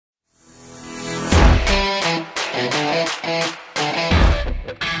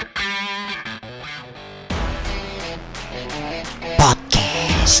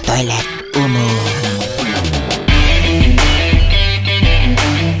toilet umum.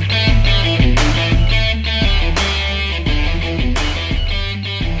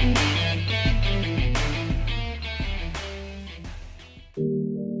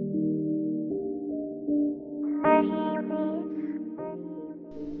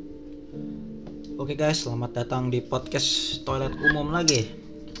 Oke guys, selamat datang di podcast toilet umum lagi.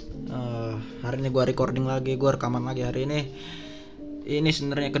 Hari ini gue recording lagi, gue rekaman lagi hari ini. Ini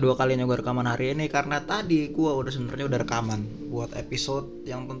sebenarnya kedua kalinya gue rekaman hari ini karena tadi gue sebenarnya udah rekaman buat episode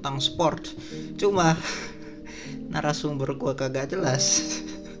yang tentang sport. Cuma narasumber gue kagak jelas.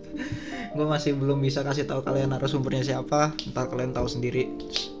 Gue masih belum bisa kasih tahu kalian narasumbernya siapa. Ntar kalian tahu sendiri.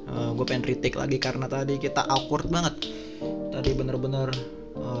 Gue pengen retake lagi karena tadi kita awkward banget. Tadi bener-bener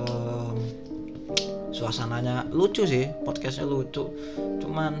suasananya lucu sih, podcastnya lucu,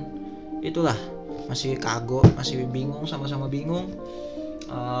 cuman itulah masih kagok, masih bingung, sama-sama bingung.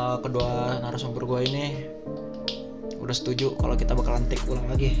 Kedua narasumber gue ini udah setuju kalau kita bakalan take ulang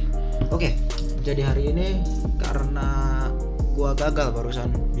lagi. Oke, jadi hari ini karena gue gagal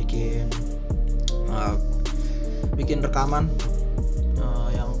barusan bikin rekaman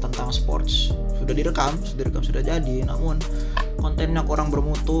yang tentang sports, sudah direkam sudah jadi, namun kontennya kurang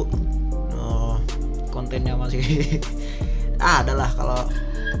bermutu. Kontennya masih adalah kalau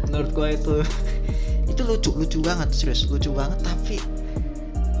menurut gue itu lucu banget, serius lucu banget,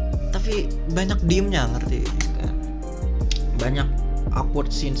 tapi banyak diemnya, ngerti kan? Banyak awkward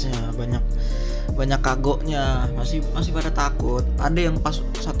scenes-nya, banyak kagoknya, masih pada takut. Ada yang pas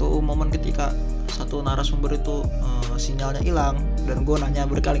satu momen ketika satu narasumber itu sinyalnya hilang dan gue nanya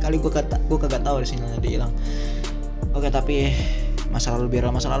berkali-kali, gue kagak tahu sinyalnya dia hilang. Oke, tapi masa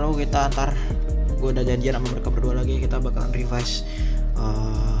lalu kita antar. Gue udah janjian sama mereka berdua lagi, kita bakalan revise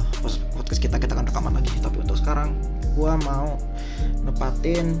podcast kita akan rekaman lagi. Tapi untuk sekarang gue mau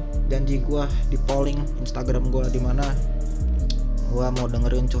nepatin janji gue di polling Instagram gue, di mana gue mau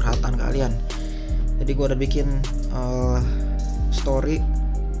dengerin curhatan kalian. Jadi gue udah bikin story,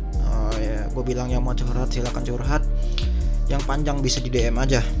 gue bilang yang mau curhat silakan curhat, yang panjang bisa di DM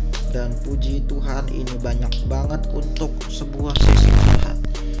aja. Dan puji Tuhan ini banyak banget untuk sebuah sesi curhat.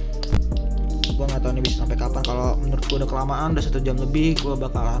 Gue nggak tahu ini bisa sampai kapan. Kalau menurut gue udah kelamaan, udah 1 jam lebih, gue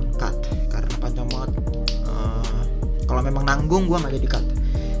bakalan cut karena panjang banget. Kalau memang nanggung gue nggak jadi cut.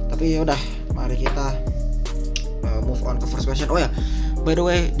 Tapi yaudah, mari kita move on ke first question. Oh ya, by the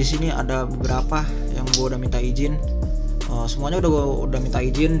way, di sini ada beberapa yang gue udah minta izin. Semuanya udah minta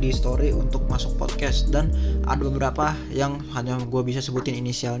izin di story untuk masuk podcast, dan ada beberapa yang hanya gue bisa sebutin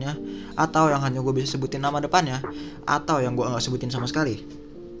inisialnya, atau yang hanya gue bisa sebutin nama depannya, atau yang gue nggak sebutin sama sekali.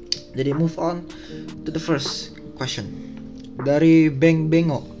 Jadi move on to the first question dari Beng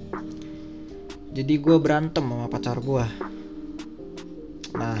Bengo. Jadi gue berantem sama pacar gue.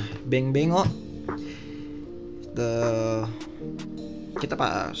 Nah, Beng Bengo, kita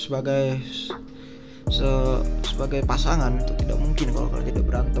sebagai pasangan itu tidak mungkin kalau tidak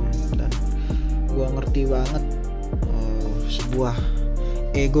berantem. Dan gue ngerti banget sebuah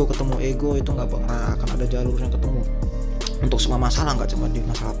ego ketemu ego itu nggak pernah akan ada jalurnya ketemu. Untuk semua masalah, nggak cuma di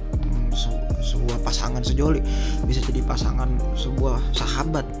masalah sebuah pasangan sejoli, bisa jadi pasangan sebuah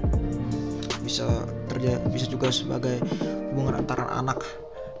sahabat, bisa juga sebagai hubungan antara anak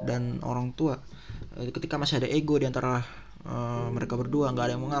dan orang tua. Ketika masih ada ego di antara mereka berdua, nggak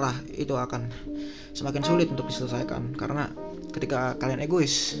ada yang mengalah, itu akan semakin sulit untuk diselesaikan. Karena ketika kalian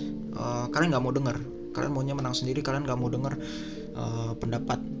egois, kalian nggak mau dengar, kalian maunya menang sendiri, kalian nggak mau dengar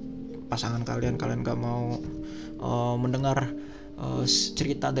pendapat pasangan kalian nggak mau mendengar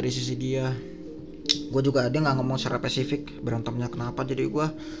cerita dari sisi dia. Dia nggak ngomong secara spesifik berantemnya kenapa. Jadi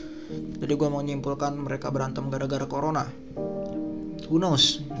gue mau menyimpulkan mereka berantem gara-gara corona. Who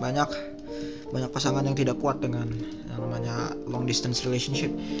knows, banyak pasangan yang tidak kuat dengan yang namanya long distance relationship.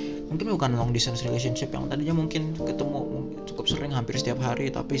 Mungkin bukan long distance relationship, yang tadinya mungkin ketemu cukup sering, hampir setiap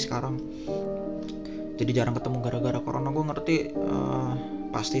hari, tapi sekarang jadi jarang ketemu gara-gara corona. Gue ngerti,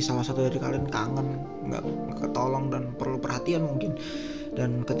 pasti salah satu dari kalian kangen, nggak ketolong dan perlu perhatian mungkin.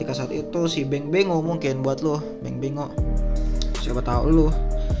 Dan ketika saat itu si Beng Bengo, mungkin buat lo Beng Bengo, siapa tahu lo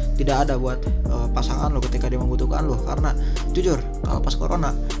tidak ada buat pasangan lo ketika dia membutuhkan lo. Karena jujur, kalau pas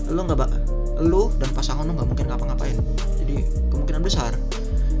corona lo dan pasangan lo nggak mungkin ngapa-ngapain. Jadi kemungkinan besar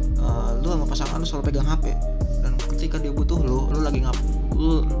lo sama pasangan lo selalu pegang HP, dan ketika dia butuh lo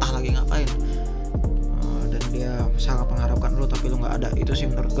entah lagi ngapain. Dan dia sangat mengharapkan lo tapi lo nggak ada. Itu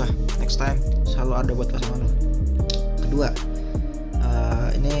sih menurut gua, next time selalu ada buat pasangan lo. Kedua,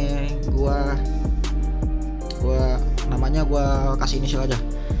 ini gua namanya gua kasih inisial aja,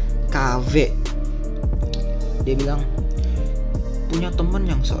 KV. Dia bilang, punya temen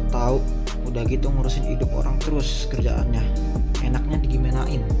yang sok tahu, udah gitu ngurusin hidup orang terus kerjaannya, enaknya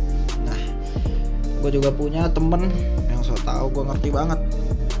digimanain. Nah, gue juga punya temen yang sok tahu, gue ngerti banget.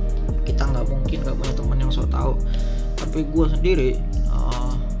 Kita nggak mungkin nggak punya temen yang sok tahu. Tapi gue sendiri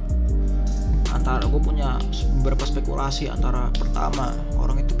antara gue punya beberapa spekulasi. Antara pertama,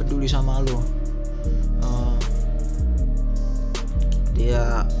 orang itu peduli sama lo,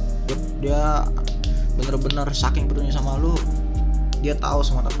 dia bener-bener saking pedulinya sama lo, dia tahu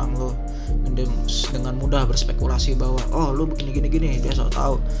semua tentang lo, dan dia dengan mudah berspekulasi bahwa oh lo begini, dia sok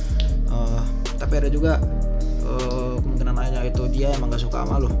tahu. Tapi ada juga kemungkinan lainnya, itu dia emang gak suka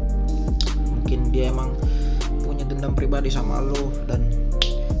sama lo. Mungkin dia emang punya dendam pribadi sama lo, dan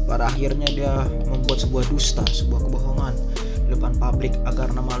pada akhirnya dia membuat sebuah dusta, sebuah kebohongan di depan publik agar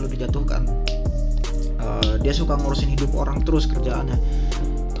nama lo dijatuhkan. Dia suka ngurusin hidup orang terus kerjaannya.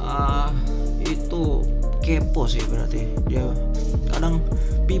 Itu kepo sih berarti. Dia kadang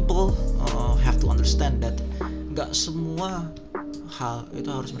people have to understand that gak semua hal itu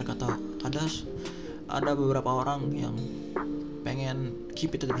harus mereka tahu. Ada beberapa orang yang pengen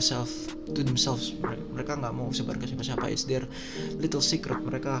keep it to themselves. Mereka nggak mau sebar ke siapa-siapa. It's their little secret.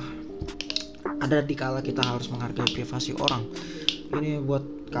 Mereka ada di kala kita harus menghargai privasi orang. Ini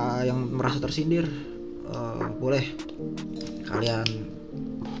buat yang merasa tersindir, boleh kalian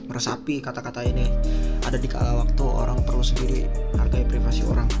meresapi kata-kata ini. Ada di kala waktu orang perlu sendiri hargai privasi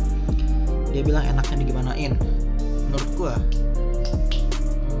orang. Dia bilang enaknya digimanain. Menurut gua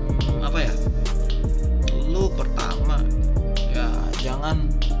lu pertama ya jangan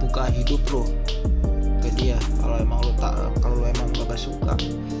buka hidup lu ke dia. Kalau emang gak suka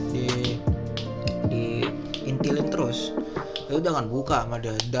di intilin terus, lu jangan buka sama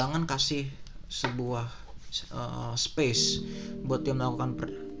dia. Jangan kasih sebuah space buat dia melakukan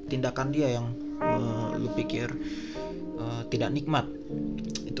tindakan dia yang lu pikir tidak nikmat.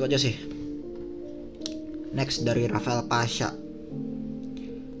 Itu aja sih. Next dari Rafael Pasha,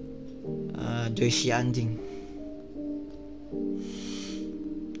 Joyce anjing.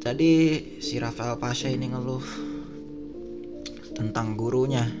 Jadi si Rafael Pasha ini ngeluh tentang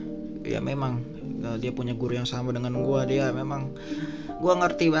gurunya. Ya memang dia punya guru yang sama dengan gua. Dia memang, gua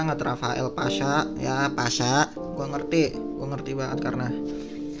ngerti banget Rafael Pasha. Ya Pasha, gua ngerti banget karena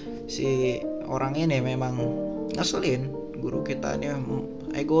si orang ini memang ngeselin. Guru kita ini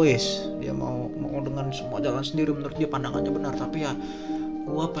egois. Dia mau dengan semua jalan sendiri, menurut dia pandangannya benar. Tapi ya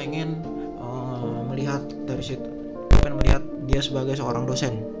gua pengen melihat dari situ, melihat dia sebagai seorang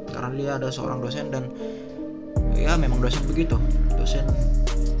dosen, karena dia ada seorang dosen. Dan ya memang dosen begitu, dosen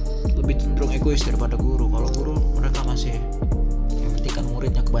lebih cenderung egois daripada guru. Kalau guru mereka masih mementingkan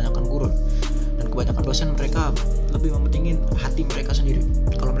muridnya, kebanyakan guru dan kebanyakan dosen mereka lebih mementingin hati mereka sendiri.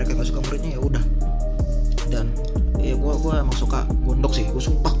 Kalau mereka gak suka muridnya ya udah. Dan ya gue emang suka gondok sih, gue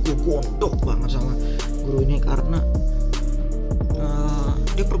sumpah gue gondok banget sama guru ini karena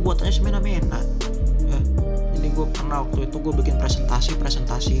dia perbuatannya semena-mena. Jadi gue pernah waktu itu gue bikin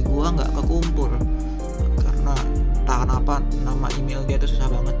presentasi gue nggak kekumpul karena entah kenapa nama email dia itu susah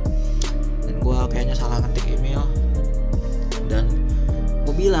banget, dan gue kayaknya salah ngetik email. Dan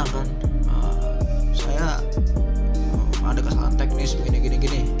gue bilang kan, saya ada kesalahan teknis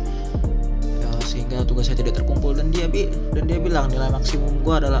begini sehingga tugas saya tidak terkumpul. Dan dia bilang nilai maksimum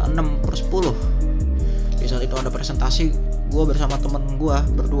gue adalah 6/10. Di saat itu ada presentasi gue bersama temen gue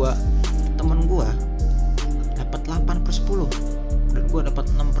berdua. Temen gue dapat 8/10 dan gue dapat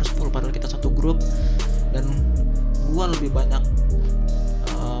 6/10, padahal kita satu grup. Dan gue lebih banyak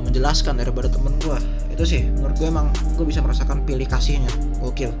menjelaskan daripada temen gue. Itu sih menurut gue, emang gue bisa merasakan pilih kasihnya,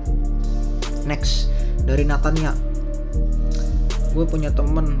 gokil. Next dari Natania, gue punya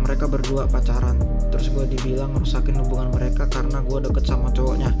temen mereka berdua pacaran, terus gue dibilang merusakin hubungan mereka karena gue deket sama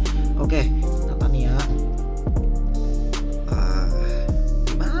cowoknya. Oke, Natania,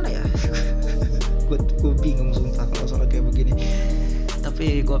 gimana ya? gue bingung sumpah kalau soal kayak begini.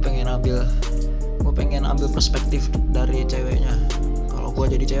 Tapi gue pengen ambil perspektif dari ceweknya. Kalau gue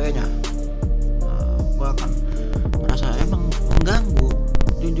jadi ceweknya, gue akan merasa emang mengganggu.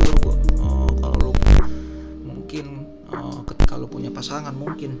 Jujur gue, kalau lu mungkin ketika lu punya pasangan,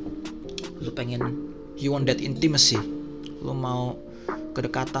 mungkin lu pengen, you want that intimacy, lu mau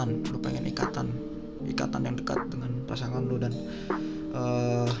kedekatan, lu pengen ikatan yang dekat dengan pasangan lu. Dan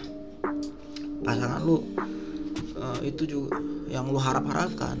pasangan lu itu juga yang lu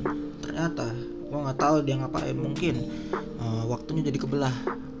harapkan. Ternyata gua nggak tahu dia ngapain. Mungkin waktunya jadi kebelah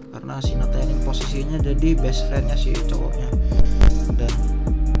karena si Nata ini posisinya jadi best friendnya si cowoknya. Dan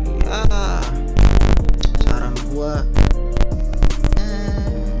ya saran gua,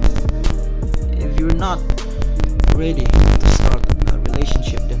 if you're not ready to start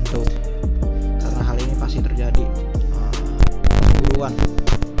kecemburuan.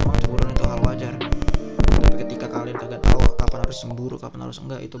 Memang cemburuan itu hal wajar, tapi ketika kalian kagak tahu kapan harus cemburu, kapan harus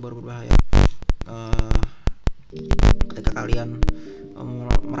enggak, itu baru berbahaya. Ketika kalian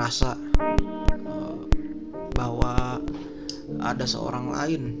merasa bahwa ada seorang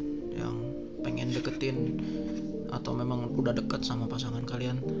lain yang pengen deketin atau memang udah dekat sama pasangan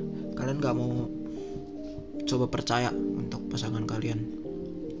kalian gak mau coba percaya untuk pasangan kalian.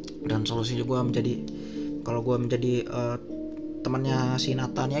 Dan solusinya kalau gue menjadi temannya si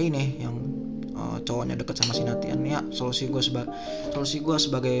Nathan ya ini, yang cowoknya dekat sama si Nathan ya, solusi gue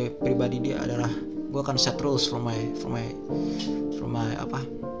sebagai pribadi dia adalah gue akan set rules from my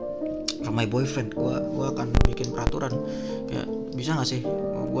boyfriend. Gue akan bikin peraturan kayak, bisa nggak sih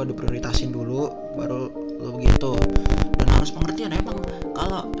gue diprioritasin dulu baru lo begitu. Dan harus pengertian, emang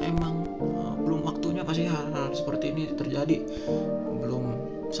kalau emang belum waktunya pasti hal-hal seperti ini terjadi. Belum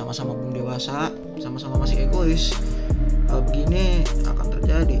sama-sama belum dewasa, sama-sama masih egois, hal begini akan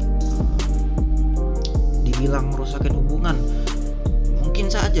terjadi. Dibilang merusakin hubungan, mungkin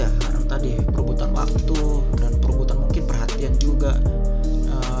saja karena tadi perebutan waktu dan perebutan mungkin perhatian juga.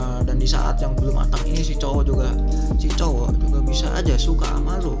 Dan di saat yang belum matang ini si cowok juga bisa aja suka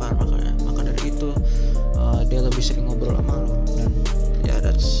sama lu kan, maka dari itu dia lebih sering ngobrol sama lu. Dan ya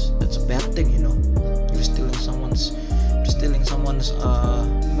that's a bad thing, you know. You're stealing someone's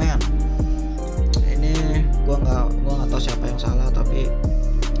man. Ini gua nggak tahu siapa yang salah, tapi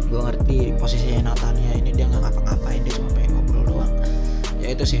gua ngerti posisinya Natania ini. Dia nggak ngapa-ngapain, dia cuma pengen ngobrol doang.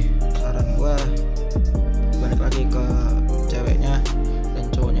 Ya itu sih saran gua. Balik lagi ke ceweknya dan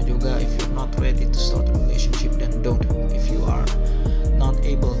cowoknya juga, if you're not ready to start a relationship, then don't. If you are not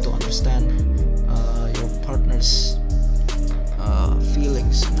able to understand your partner's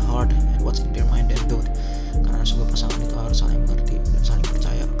feelings and heart and what's in their mind, then don't. Karena sebuah pasangan itu harus saling mengerti dan saling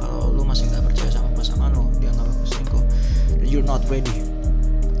percaya. Kalau lu masih nggak percaya sama pasangan lu, dia nggak bakal selingkuh, then you're not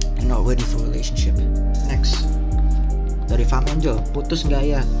ready for relationship. Next, dari Fam Angel, putus nggak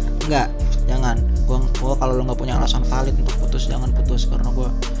ya? Nggak, jangan. Gua kalau lu nggak punya alasan valid untuk putus, jangan putus. Karena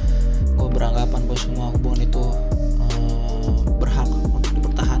gua beranggapan bahwa semua hubungan itu berhak untuk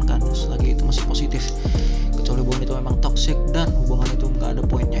dipertahankan selagi itu masih positif. Kecuali hubungan itu memang toxic dan hubungan itu nggak ada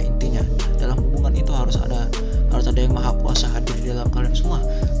poinnya. Intinya dalam hubungan itu harus ada yang maha kuasa hadir di dalam kalian semua.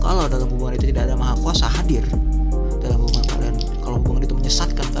 Kalau dalam hubungan itu tidak ada maha kuasa hadir dalam hubungan kalian, kalau hubungan itu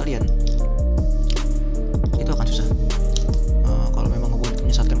menyesatkan kalian, itu akan susah. Kalau memang hubungan itu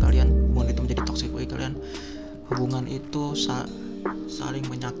menyesatkan kalian, hubungan itu menjadi toxic bagi kalian, hubungan itu saling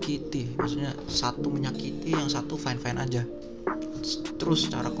menyakiti, maksudnya satu menyakiti, yang satu fine aja terus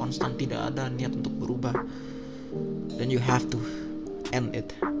secara konstan, tidak ada niat untuk berubah, then you have to end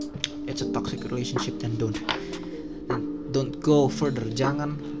it. It's a toxic relationship, then don't go further,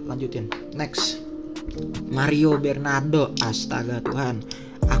 jangan lanjutin. Next, Mario Bernardo, astaga Tuhan,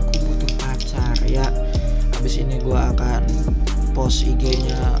 aku butuh pacar ya. Habis ini gue akan post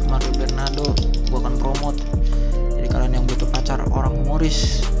IG-nya Mario Bernardo, gue akan promote. Jadi kalian yang butuh pacar, orang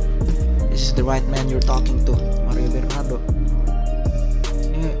humoris, this is the right man you're talking to, Mario Bernardo.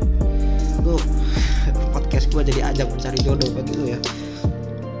 Ini lu podcast gue jadi ajang mencari jodoh begitu ya.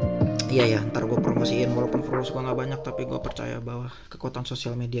 Iya ya, ntar gue promosiin, walaupun followers gue gak banyak, tapi gue percaya bahwa kekuatan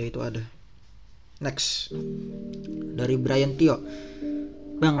sosial media itu ada. Next, dari Brian Tio,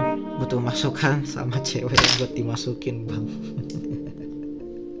 Bang, butuh masukan sama cewek yang buat dimasukin bang.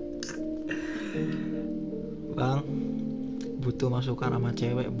 Bang, butuh masukan sama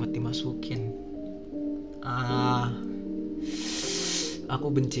cewek buat dimasukin. Aku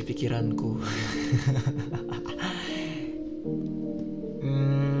benci pikiranku.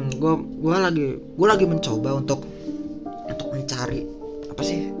 Gue lagi mencoba untuk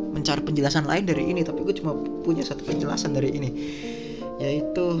mencari penjelasan lain dari ini, tapi gue cuma punya satu penjelasan dari ini,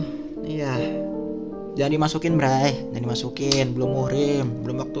 yaitu iya, jangan dimasukin bray, jangan dimasukin, belum muhrim,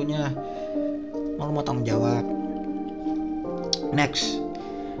 belum waktunya, mau tanggung jawab. Next,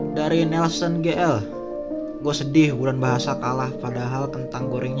 dari Nelson GL, gue sedih bulan bahasa kalah padahal kentang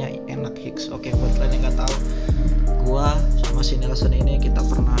gorengnya enak Hicks. Oke, buat kalian yang nggak tahu, gue sama si Nelson ini kita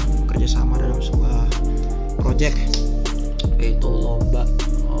pernah bekerja sama dalam sebuah project, yaitu lomba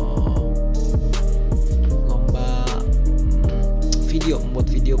membuat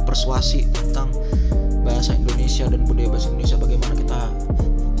video persuasi tentang bahasa Indonesia dan budaya bahasa Indonesia, bagaimana kita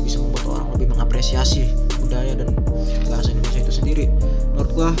bisa membuat orang lebih mengapresiasi budaya dan bahasa Indonesia itu sendiri.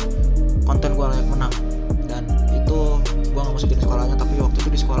 Menurut gue konten gue layak menang, dan itu gue gak masukin di sekolahnya, tapi waktu itu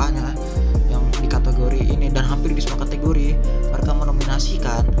di sekolahnya yang di kategori ini dan hampir di semua kategori mereka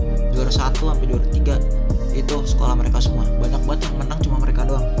menominasikan juara 1 sampai juara 3 itu sekolah mereka semua. Banyak banget yang menang cuma mereka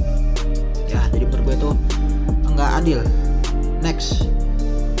doang ya, jadi menurut gue itu enggak adil. Next,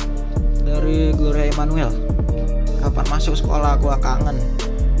 Dari Gloria Emmanuel, kapan masuk sekolah? Gua kangen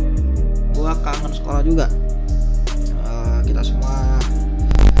sekolah juga. Kita semua,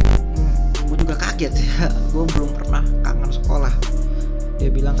 gue juga kaget ya, gue belum pernah kangen sekolah.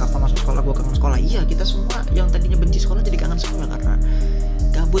 Dia bilang kapan masuk sekolah, gue kangen sekolah. Iya, kita semua yang tadinya benci sekolah jadi kangen sekolah karena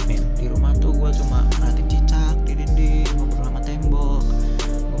gabut men. Di rumah tuh gue cuma ngeliatin cicak di dinding, ngobrol sama tembok.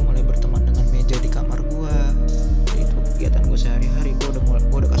 Gue mulai berteman dengan meja di kamar gue. Itu kegiatan gue sehari-hari. Gue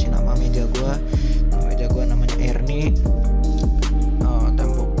udah kasih nama meja gue. Meja gue namanya Ernie.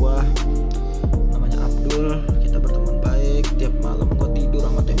 Tembok gue namanya Abdul. Kita berteman baik. Tiap malam gue tidur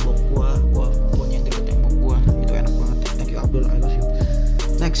sama tembok gue nyender ke tembok gue. Itu enak banget. Thank you Abdul, I love you.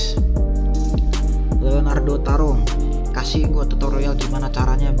 Next, Leonardo Tarung, kasih gue tutorial gimana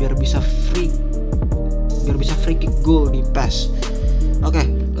caranya biar bisa free kick goal di PES. Oke,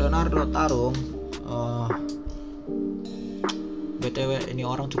 Leonardo Tarung, BTW ini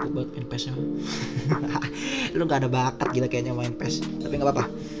orang cukup banget main PES-nya. Lu gak ada bakat gila kayaknya main PES, tapi gak apa-apa.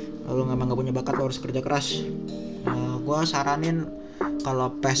 Lu memang gak punya bakat, lu harus kerja keras. Gue saranin kalau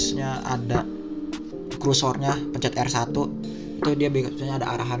PES-nya ada kursornya, pencet R1, itu dia biasanya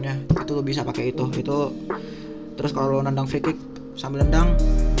ada arahannya, itu lo bisa pakai itu. Terus kalau lo nendang free kick sambil nendang,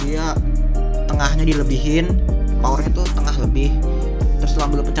 dia tengahnya dilebihin, powernya tuh tengah lebih. Terus lo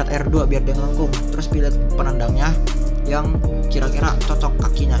pencet R2 biar dia ngelengkung. Terus pilih penendangnya yang kira-kira cocok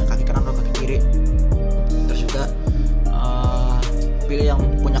kakinya, kaki kanan atau kaki kiri. Terus juga pilih yang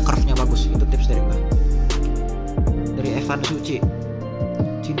punya curve-nya bagus. Itu tips dari gue. Dari Evan Suci,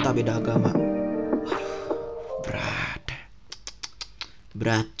 cinta beda agama.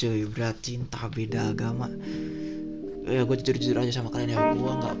 Berat cinta beda agama. Ya gue jujur aja sama kalian ya,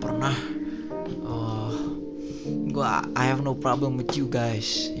 gue nggak pernah I have no problem with you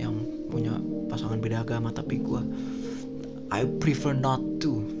guys yang punya pasangan beda agama, tapi I prefer not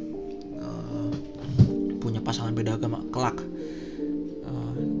to punya pasangan beda agama kelak.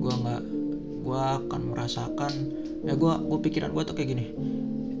 Gue akan merasakan gue pikiran gue tuh kayak gini,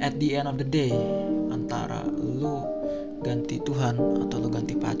 at the end of the day, antara lu ganti Tuhan atau lu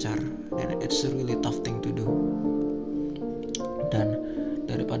ganti pacar, dan it's a really tough thing to do. Dan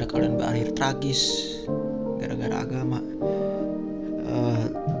daripada kalian berakhir tragis gara-gara agama,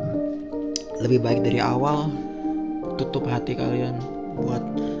 lebih baik dari awal tutup hati kalian buat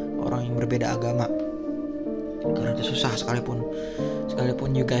orang yang berbeda agama, karena itu susah.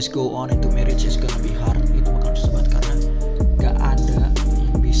 Sekalipun you guys go on into marriage, it's gonna be hard. Itu bakal susah banget karena gak ada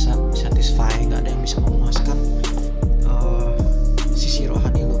yang bisa satisfy, gak ada yang bisa memuaskan sisi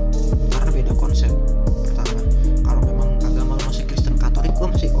rohani lu, karena beda konsep. Pertama, kalau memang agama lu masih Kristen Katolik, gue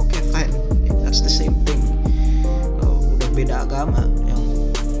masih oke, fine, that's the same thing. Udah beda agama yang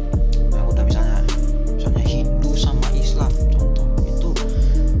udah misalnya Hindu sama Islam contoh, itu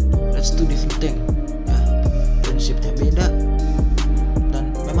that's two different thing ya, prinsipnya beda.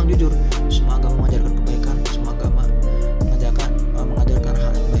 Dan memang jujur, semua agama mengajarkan kebaikan, semua agama mengajarkan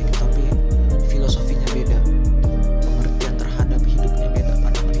hal yang baik, tapi filosofinya beda, pengertian terhadap hidupnya beda,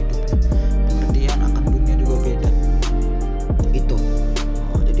 pandangan hidupnya, pengertian akan dunia juga beda. Itu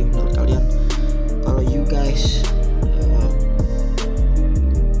jadi menurut kalian, kalau you guys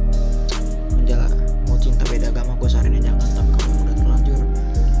mau cinta beda agama, gue saranin jangan. Tapi kalau udah terlanjur,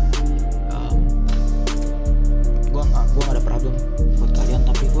 gue gak ada problem buat kalian,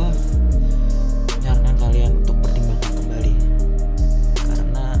 tapi gue nyaranin kalian untuk pertimbangkan kembali,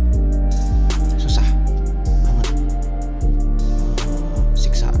 karena susah banget.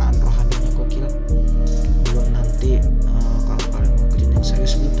 Siksaan rohaninya gokil. Belum nanti kalau kalian mau kerja yang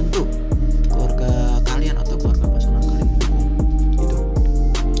serius, belum tentu keluarga kalian atau keluarga pasangan kalian mendukung. Gitu.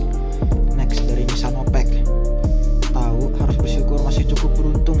 Next, dari Nisa Nopek, tahu harus bersyukur masih cukup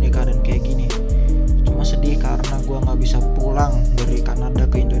beruntung nih keadaan kayak gini. Cuma sedih karena gue nggak bisa pulang dari Kanada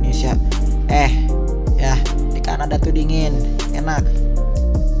ke Indonesia. Ya di Kanada tuh dingin, enak.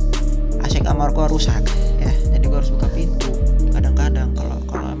 AC kamar gue rusak ya, jadi gue harus buka pintu. Kadang-kadang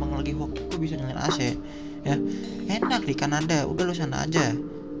kalau emang lagi hoki, gue bisa nyalain AC ya. Enak di Kanada, udah lu sana aja,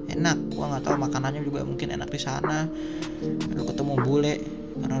 enak. Gue nggak tahu makanannya juga mungkin enak di sana. Lu ketemu bule,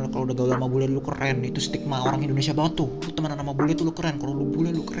 karena kalau udah gaul sama bule lu keren. Itu stigma orang Indonesia banget tuh, lu temenan sama bule tuh lu keren. Kalau lu bule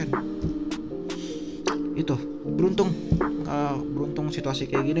lu keren. Itu beruntung situasi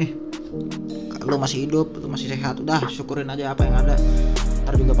kayak gini. Lu masih hidup, lu masih sehat, udah syukurin aja apa yang ada.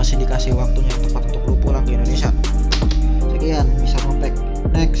 Ntar juga pasti dikasih waktunya yang tepat untuk lu pulang ke Indonesia. Sekian, bisa ngopek.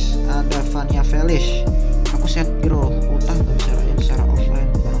 Next, ada Vania Felish, aku set biro utang gak bisa rayain secara offline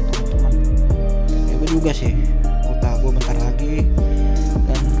bareng teman-teman. Ya gue juga sih, utang gue bentar lagi.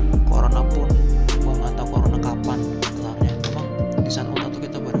 Dan corona pun gue gak tahu corona kapan kelarnya. Memang di saat utang tuh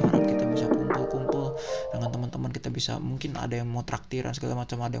kita berharap kita bisa pulang bisa, mungkin ada yang mau traktiran segala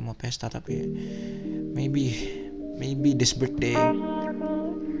macam, ada yang mau pesta, tapi maybe this birthday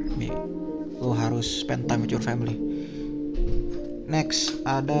lo harus spend time with your family. Next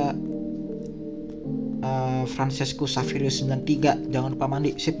ada Francesco Savirius 93, jangan lupa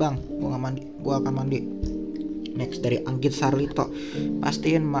mandi. Sip bang, gua akan mandi. Next dari Anggit Sarlito,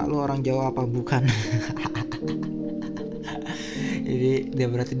 pastiin mak lu orang Jawa apa bukan? Jadi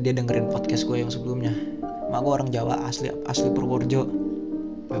berarti dia dengerin podcast gue yang sebelumnya. Mak gue orang Jawa, asli Purworejo.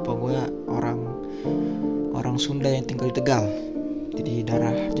 Bapak gue orang Sunda yang tinggal di Tegal. Jadi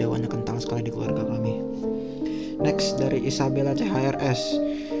darah Jawanya kental sekali di keluarga kami. Next dari Isabella CHRS,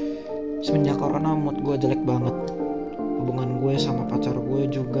 semenjak corona mood gue jelek banget. Hubungan gue sama pacar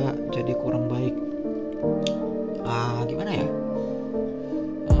gue juga jadi kurang baik. Gimana ya?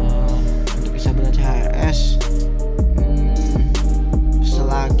 Untuk Isabella CHRS,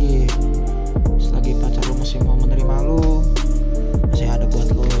 selagi pacar lu masih mau menerima lu, masih ada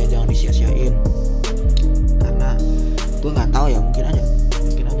buat lu, ya jangan disia-siain. Karena gue nggak tahu ya, mungkin aja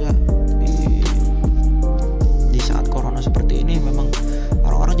di saat corona seperti ini memang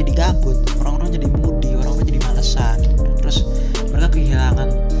orang-orang jadi gabut, orang-orang jadi moody, orang-orang jadi malesan, terus mereka kehilangan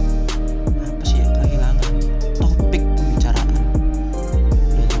topik pembicaraan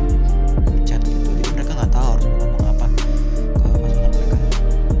dalam chat gitu. Jadi mereka nggak tahu harus ngomong apa ke pasangan mereka.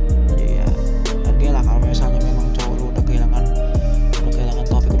 Jadi ya oke lah, kalau misalnya memang cowok lu udah kehilangan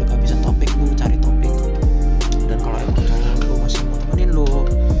topik, udah kehabisan topik, lu cari topik. Dan kalau emang cowok lu masih mau temenin lu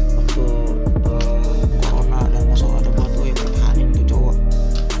waktu corona dan mau ada buat lu, ya pertahanin tuh cowok.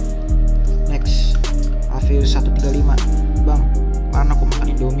 Next, Avius 135, bang, karena aku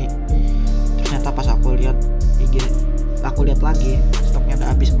makan Indomie, ternyata pas aku lihat lagi stoknya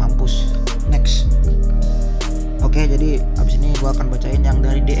udah habis, mampus. Next. Oke, jadi abis ini gua akan bacain yang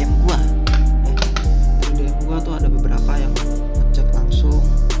dari DM gua. Dari DM gua tuh ada beberapa yang ngechat langsung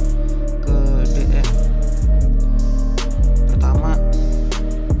ke DM. Pertama,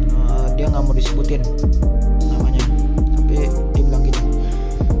 dia nggak mau disebutin namanya, tapi dia bilang gini.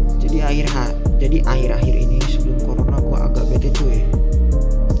 Jadi akhir-akhir ini sebelum corona gua agak bete cuy.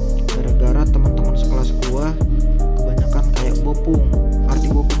 Gara-gara teman-teman sekelas gua kebanyakan kayak bopung. Arti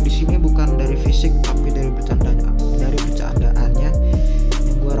bopung di sini bukan dari fisik tapi dari bercandaannya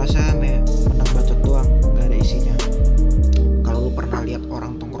yang gue rasa menang bacot doang, nggak ada isinya. Kalau lu pernah lihat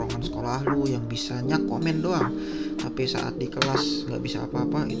orang tongkrongan sekolah lu yang bisanya komen doang tapi saat di kelas nggak bisa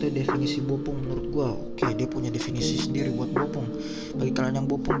apa-apa, itu definisi bopung menurut gue. Oke, dia punya definisi sendiri buat bopung. Bagi kalian yang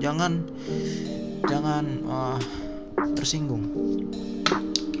bopung, jangan tersinggung.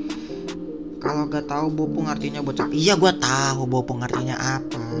 Kalau gak tahu bopung artinya bocah, iya gue tahu bopung artinya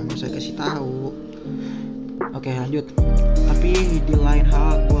apa, nggak usah kasih tahu. Oke, lanjut. Tapi di lain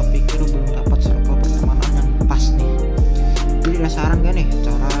hal, gue pikir belum dapat circle pertemanan yang pas nih. Jadi ada saran gak nih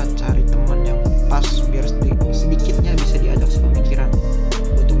cara cari teman yang pas biar sedikitnya bisa diajak sepemikiran?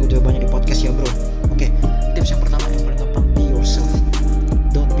 Gue tunggu jawabannya di podcast ya bro. Oke, tips yang pertama yang paling gampang, be yourself,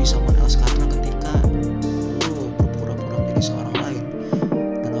 don't be someone else. Karena ketika lu berpura-pura menjadi seorang lain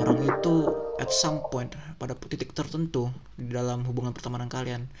dan orang itu at some point, pada titik tertentu di dalam hubungan pertemanan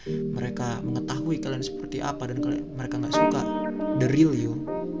kalian, mereka mengetahui kalian seperti apa dan mereka nggak suka the real you,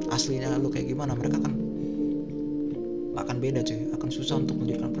 aslinya lu kayak gimana, mereka akan beda cuy, akan susah untuk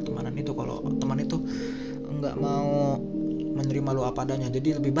menjadikan pertemanan itu kalau teman itu nggak mau menerima lu apa adanya.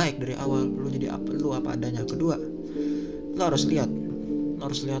 Jadi lebih baik dari awal lu jadi lu apa adanya. Kedua, lu harus lihat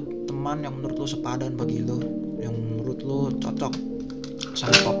teman yang menurut lu sepadan bagi lu, yang menurut lu cocok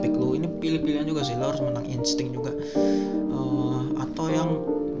sama topik lu. Ini pilih-pilihan juga sih, lo harus menang insting juga. Atau yang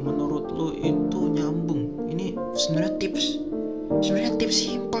menurut lu itu nyambung. Ini sebenarnya tips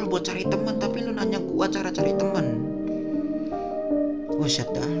simpel buat cari teman, tapi lu nanya gua cara cari teman.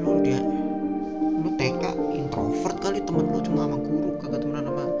 Buset dah, lu TK introvert kali, temen lu cuma sama guru, kagak temenan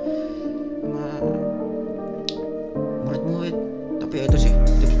sama murid-murid. Tapi ya itu sih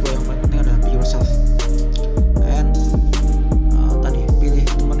tips gua yang paling penting, adalah be yourself. And tadi pilih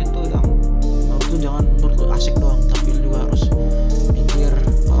teman itu yang menurut lu asik doang, tapi lu juga harus mikir,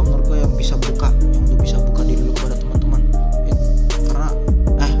 kalau menurut gue yang lu bisa buka diri lu kepada teman-teman. Karena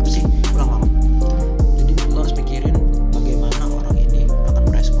jadi lu harus pikirin bagaimana orang ini akan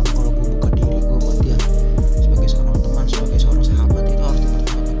merespon kalau gue buka diri gue buat dia sebagai seorang teman, sebagai seorang sahabat. Itu harus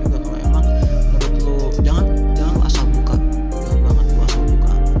dipertimbangkan juga. Kalau emang menurut lu jangan lu asal buka, jangan banget lu asal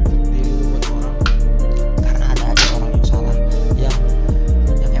buka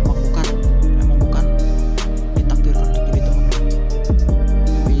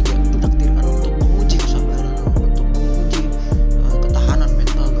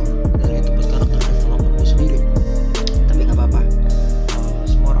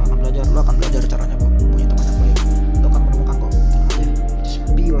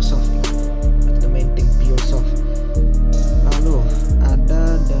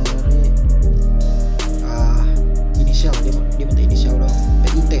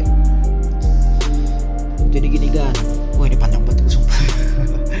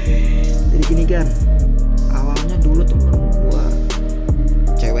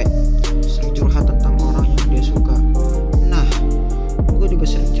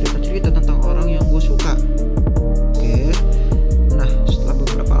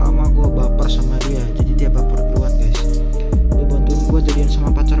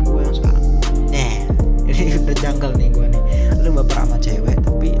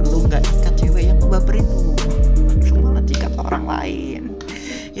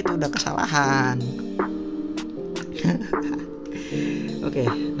udah kesalahan. Oke,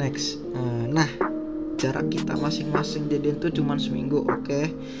 next. Nah, jarak kita masing-masing jadian tuh cuman seminggu,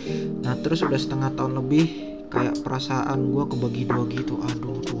 oke. Nah, terus udah setengah tahun lebih, kayak perasaan gue kebagi dua gitu.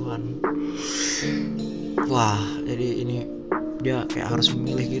 Aduh Tuhan. Wah, jadi ini dia kayak harus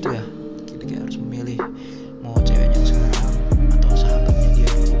memilih gitu ya. Jadi kayak harus memilih mau ceweknya yang sekarang atau sahabatnya dia.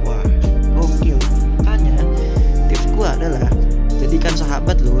 Wah, gokil. Makanya tips gue adalah jadikan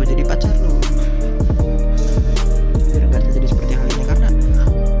sahabat lo jadi pacar lo, biar nggak terjadi seperti hal ini. Karena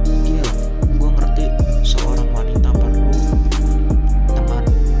gini loh, gue ngerti seorang wanita perlu teman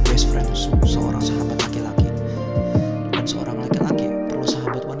best friend, seorang sahabat laki-laki, dan seorang laki-laki perlu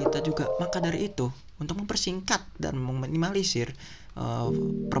sahabat wanita juga. Maka dari itu, untuk mempersingkat dan meminimalisir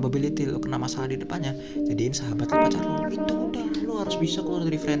probability lo kena masalah di depannya, jadiin sahabat lo pacar lo. Itu udah, lo harus bisa keluar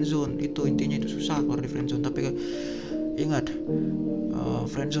dari friendzone. Itu intinya, itu susah keluar dari friendzone. Tapi ingat,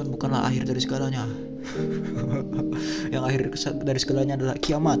 friendzone bukanlah akhir dari segalanya. Yang akhir dari segalanya adalah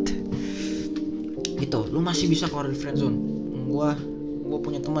kiamat. Gitu, lo masih bisa keluar dari friendzone. Gue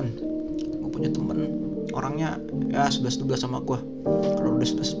punya teman orangnya ya 11-12 sama gue. Kalau udah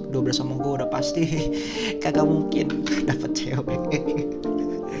 11-12 sama gue udah pasti kagak mungkin dapet cewek.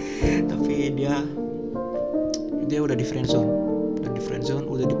 Tapi dia udah di friendzone,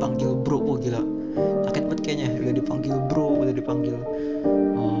 udah dipanggil bro. Oh gila, sakit banget kayaknya. Udah dipanggil bro, udah dipanggil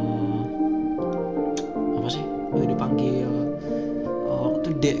apa sih, udah dipanggil waktu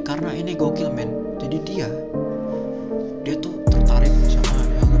dek. Karena ini gokil men. Jadi dia tuh tertarik sama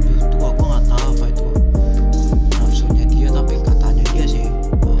yang lebih tua. Gue nggak tahu apa itu nafsunya dia, tapi katanya dia sih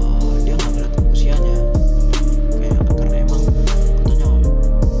dia nggak ngeliat usianya, kayak karena emang katanya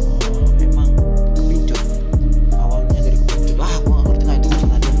emang kepincut awalnya dari kepincut. Gue nggak ngerti lah itu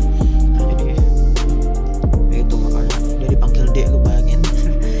masalah dia. Nah jadi ya itu, makanya dia dipanggil dek. Lu bayangin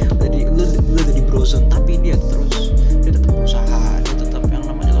lu udah di brozone, tapi dia tetap berusaha. Dia tetap, yang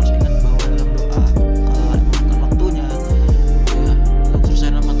namanya lo harus ingat bahwa dalam doa, kalau emang bukan waktunya ya lo selesai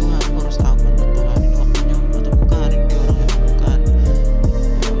nama Tuhan. Lo harus tahu kan Tuhan ini waktunya atau bukan, ini dia orang yang bukan ya.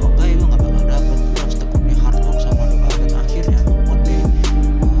 Kalau enggak ya lo gak bakal dapet. Lo harus tekuni hard work sama doa. Dan akhirnya one day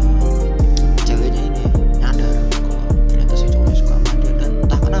ceweknya ini nyadar kalau ternyata si cowoknya suka sama dia. Dan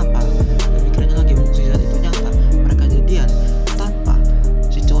entah kenapa, dan pikirannya lagi mukjizat itu nyata, mereka jadian tanpa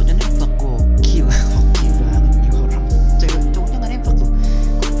si cowoknya nembak. Gokil banget nih orang. Cowoknya gak nembak tuh,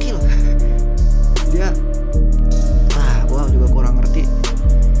 gokil. Dia gua juga kurang ngerti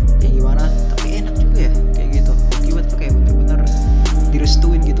kayak gimana, tapi enak juga ya kayak gitu. Gokil banget tuh, kayak bener-bener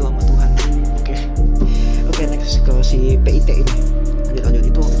direstuin gitu sama Tuhan. Oke, next ke si PIT ini. Lanjut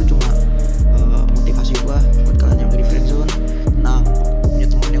itu cuma motivasi gua buat kalian yang udah di friendzone. Tenang, punya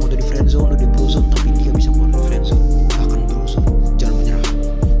teman yang udah di friendzone, udah di brozone, tapi dia bisa keluar dari friendzone. Akan brozone, jangan menyerah.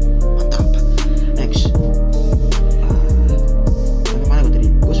 Mantap. Next, mana gue tadi?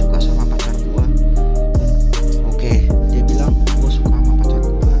 Gue suka sama pacar gue. Oke, dia bilang gue suka sama pacar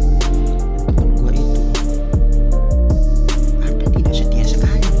gue. Teman gue itu ada tidak setia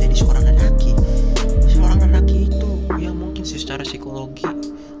sekali menjadi seorang lelaki. Seorang lelaki itu ya mungkin sih secara psikologi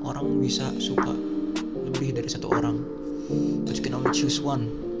orang bisa suka lebih dari satu orang. But you can only choose one.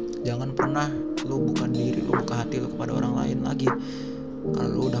 Jangan pernah lu buka diri, lu buka hati lu kepada orang lain lagi. Kalau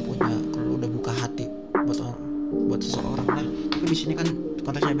lu udah buka hati buat seseorang. Nah, tapi di sini kan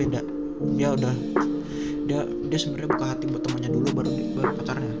konteksnya beda. Dia sebenarnya buka hati buat temannya dulu, baru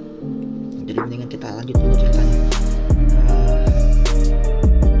pacarnya. Jadi mendingan kita lanjut dulu ceritanya.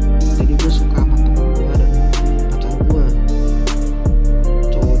 Jadi gue suka sama temen gue dan pacar gue.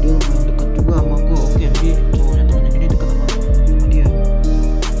 Cowok dia lumayan deket juga sama gue. Oke, jadi cowoknya temennya ini deket sama dia.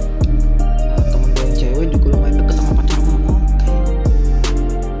 Temen gue yang cewek juga lumayan deket sama pacar gue. Oke,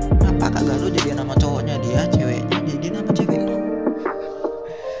 kenapa kagak lu jadian sama cowoknya dia, ceweknya jadian sama cewek lu?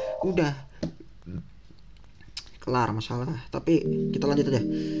 Udah kelar masalah. Tapi kita lanjut aja.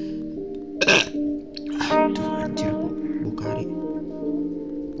 Aduh anjir, bukari.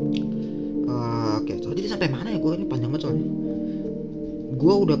 Oke, jadi sampai mana ya? Gue ini panjang banget soalnya.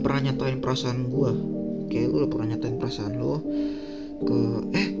 Gue udah pernah nyatain perasaan gue. Oke, lu udah pernah nyatain perasaan lo ke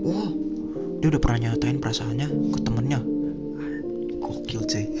dia udah pernah nyatain perasaannya ke temennya. Gokil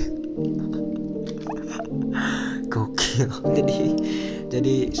cuy. Gokil.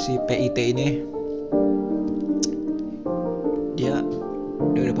 Jadi si PIT ini dia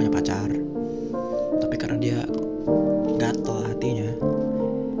udah punya pacar, tapi karena dia gatel hatinya,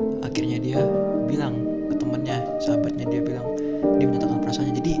 akhirnya dia bilang ke temennya, sahabatnya, dia menyatakan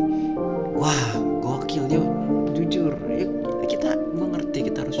perasaannya. Jadi wah gokil, dia jujur ya. Gue ngerti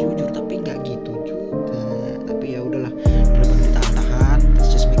kita harus jujur, tapi nggak gitu juga. Tapi ya udahlah, daripada ditahan-tahan,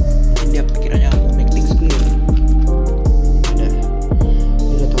 let's just make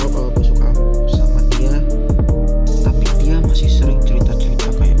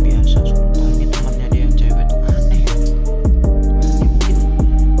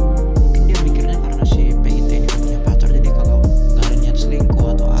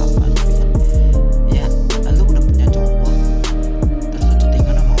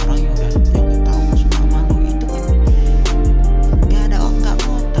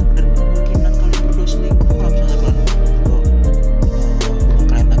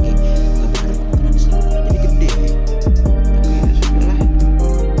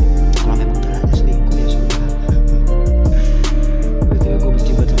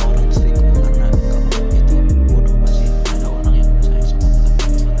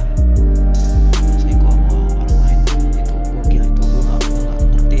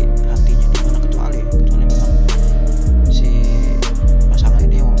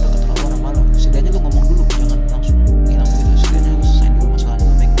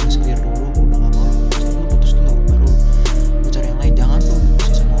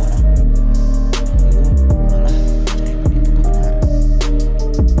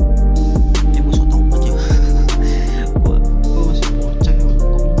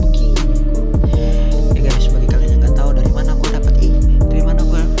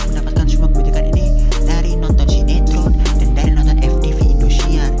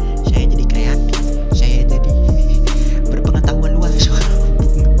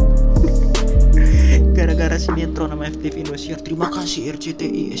sinetron sama FTV Indosiar. Terima kasih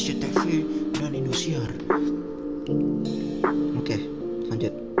RCTI, SCTV, dan Indosiar. Oke,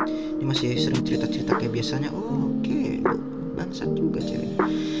 lanjut. Ini masih sering cerita-cerita kayak biasanya. Oke, bangsat juga cewek.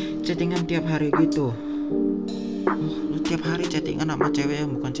 Chattingan tiap hari gitu. Lu tiap hari chattingan sama cewek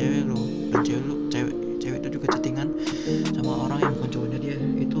yang bukan cewek lu, dan cewek itu juga chattingan sama orang yang bukan cowoknya dia.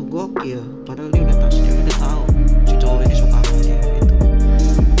 Itu gokil. Padahal dia udah tahu si cowok ini suka sama dia gitu.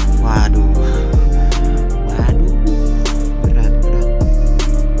 Waduh, berat.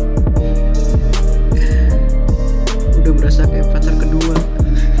 Udah berasa kayak pacar kedua.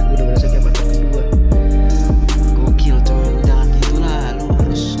 Gokil coy, lu jangan gitu lah. Lu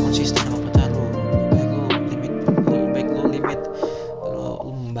harus konsisten sama pacar lu. Baik lu limit.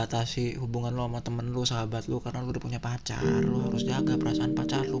 Lu membatasi hubungan lu sama temen lu, sahabat lu, karena lu udah punya pacar. Lu harus jaga perasaan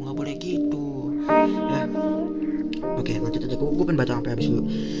pacar lu, nggak boleh gitu ya. Oke, lanjut aja. Gue pengen baca sampai habis dulu.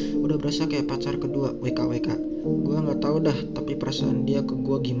 Udah berasa kayak pacar kedua, wkwk. Gue nggak tahu dah, tapi perasaan dia ke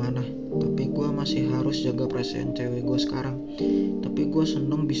gue gimana. Tapi gue masih harus jaga perasaan cewek gue sekarang. Tapi gue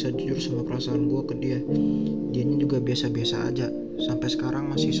seneng bisa jujur sama perasaan gue ke dia. Dianya juga biasa-biasa aja. Sampai sekarang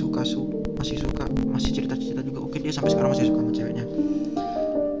masih cerita-cerita juga. Oke, dia sampai sekarang masih suka sama ceweknya.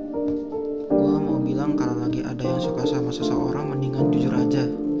 Gue mau bilang kalau lagi ada yang suka sama seseorang, mendingan jujur aja,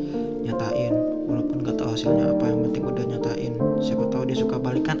 nyatain. Walaupun gak tahu hasilnya apa, yang penting udah nyatain. Siapa tahu dia suka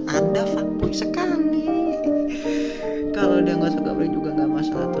balikan. Anda fakboi sekali. Kalau dia nggak suka balik juga nggak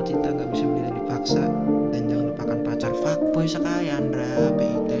masalah. Atau cinta nggak bisa beli dan dipaksa. Dan jangan lupakan pacar. Fakboi sekali Andra.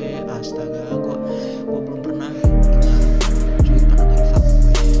 PIT. Astaga, kok gue belum pernah sudut pandang dari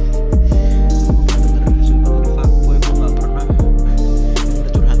fakboi. Gue nggak pernah denger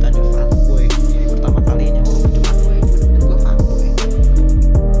curhatannya fakboi. Ini pertama kalinya mau curhat gue fakboi.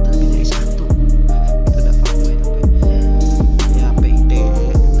 Lebih dari satu. Itu udah fakboi tapi ya PIT ini.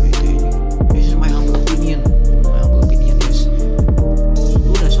 This is my humble opinion. Is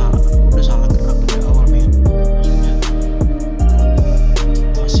lu udah salah gerak dari awal, men. Maksudnya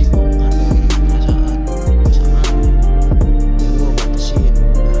masih menghargai perasaan pasangan, ya lu batasin.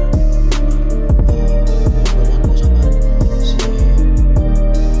 Hubungan lu sama si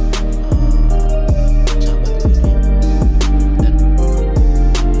sahabat lu ini, dan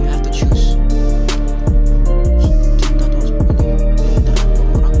you have to choose. Cinta tuh harus pilih di antara dua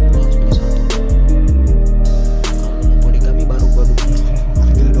orang, lu harus pilih satu. Kalau mau poligami baru gua dukung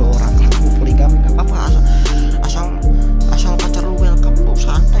ambil dua orang. Kalau mau poligami nggak apa-apa, asal pacar lu welcome, lu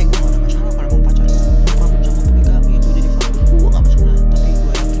santai. Gua nggak ada masalah kalau mau pacar lu problem sama poligami itu jadi faktor, gua nggak masalah. Tapi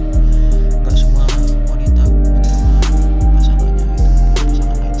gua yakin nggak semua wanita menerima pasangannya itu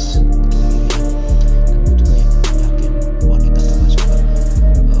pasangan lain kecuali dia. Dan gua juga yakin wanita tuh nggak suka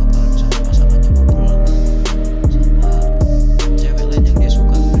kalau misalnya pasangannya ngobrol sama cewek lain yang dia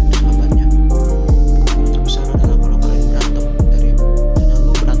suka dan sahabatnya. Kemungkinan terbesar adalah kalau kalian berantem, dari misalnya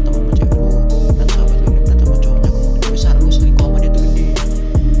lu berantem sama cewek lu dan sahabat lu ini berantem sama cowoknya, kemungkinan besar lu selingkuh sama dia tuh gede.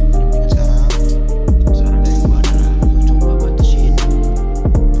 Jadi mendingan saran dari gua adalah lu coba batasin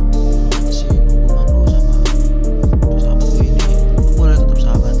hubungan lu sama sahabat lu ini. Lu boleh tetap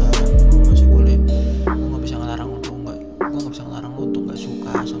sahabatan, lu masih boleh. Gua nggak bisa ngelarang lu untuk nggak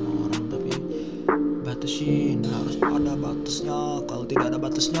suka sama orang, tapi batasin. Harus ada batasnya. Kalau tidak ada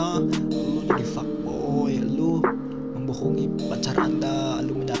batasnya, lu jadi fuckboy. Lu membohongi pacar Anda,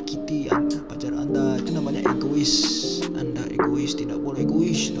 lu menyakiti pacar Anda. Itu namanya egois. Anda egois, tidak boleh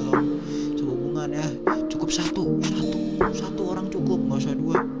egois dalam hubungan ya. Cukup satu orang cukup, nggak usah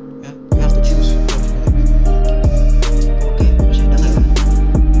dua ya. You have to choose. Oke, masih ada nggak ya?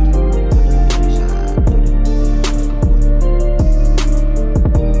 Satu deh.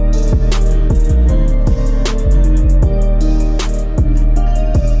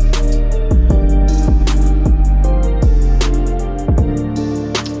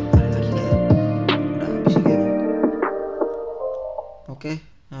 Oke,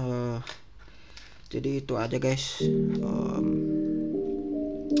 jadi itu aja guys.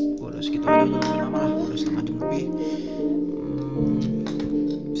 Udah segitu aja, jangan lebih lama lah. Udah setengah jam lebih.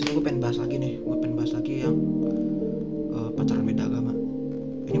 Sini gue pengen bahas lagi nih. Gue pengen bahas lagi yang pacaran beda agama.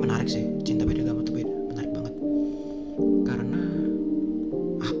 Ini menarik sih, cinta beda agama tuh menarik banget. Karena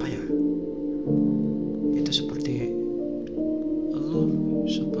apa ya? Itu seperti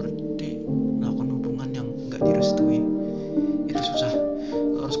melakukan hubungan yang gak direstui. Itu susah.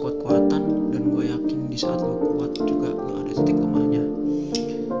 Lo harus kuat-kuatan, dan gue yakin di saat lo kuat juga lo ada titik lemahnya.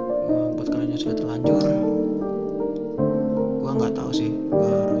 Buat kalian yang sudah terlanjur, gue nggak tahu sih gue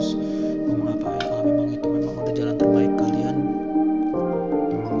harus ngomong apa ya. Kalau memang itu memang udah jalan terbaik kalian,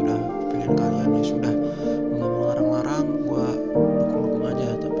 memang udah pilihan kalian, ya sudah. Gue nggak mau larang-larang, gue dukung-dukung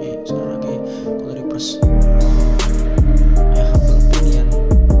aja. Tapi sekali lagi, kalau dari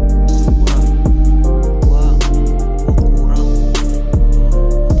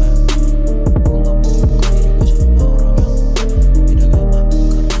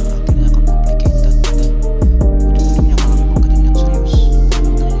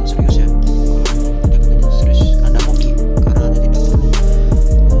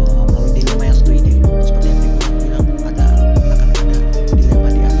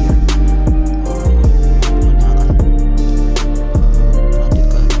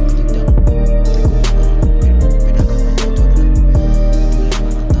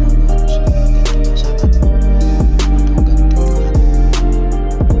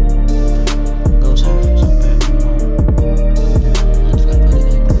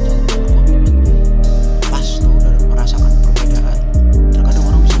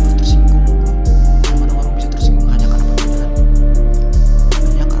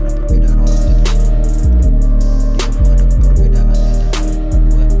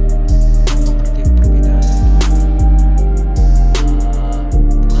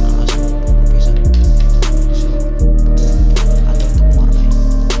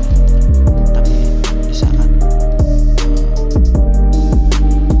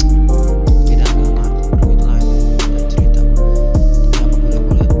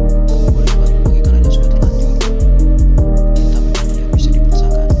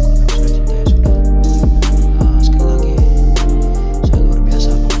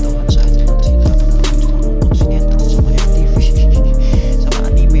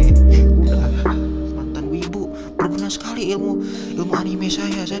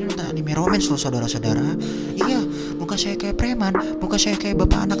saya nonton anime romance loh saudara-saudara. Iya, bukan saya kayak preman, bukan saya kayak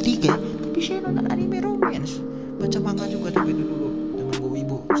bapak anak 3, tapi saya nonton anime romance. Baca manga juga tapi itu dulu zaman gue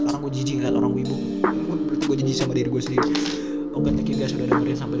wibu. Sekarang gue jijik liat orang wibu. Berarti gue jijik sama diri gue sendiri. Oke, thank you guys sudah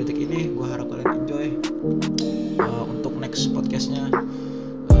dengerin sampai detik ini. Gue harap kalian enjoy. Untuk next podcastnya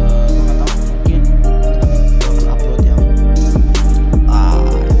gue nggak tahu, mungkin gue upload yang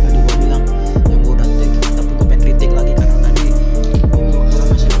tadi gue bilang yang gue udah take, tapi gue pengen retake lagi karena tadi gue kurang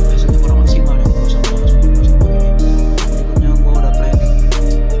hasilnya kurang maksimal yang gue sama ini. Berikutnya gue udah planning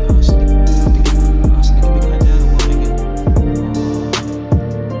sedikit aja.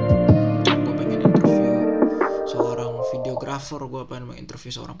 Gue pengen interview seorang videographer, gue pengen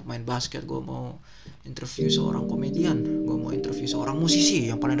menginterview seorang pemain basket, gue mau interview seorang komedian, gue mau interview seorang musisi.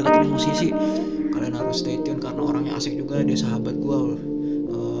 Yang paling dekat ini musisi. Kalian harus stay tune karena orangnya asik juga, dia sahabat gue.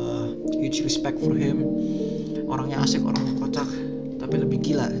 Huge respect for him. Orangnya asik, orangnya kocak, tapi lebih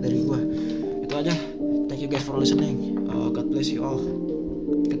gila dari gue. Itu aja. Thank you guys for listening. God bless you all.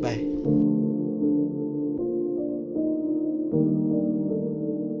 Goodbye.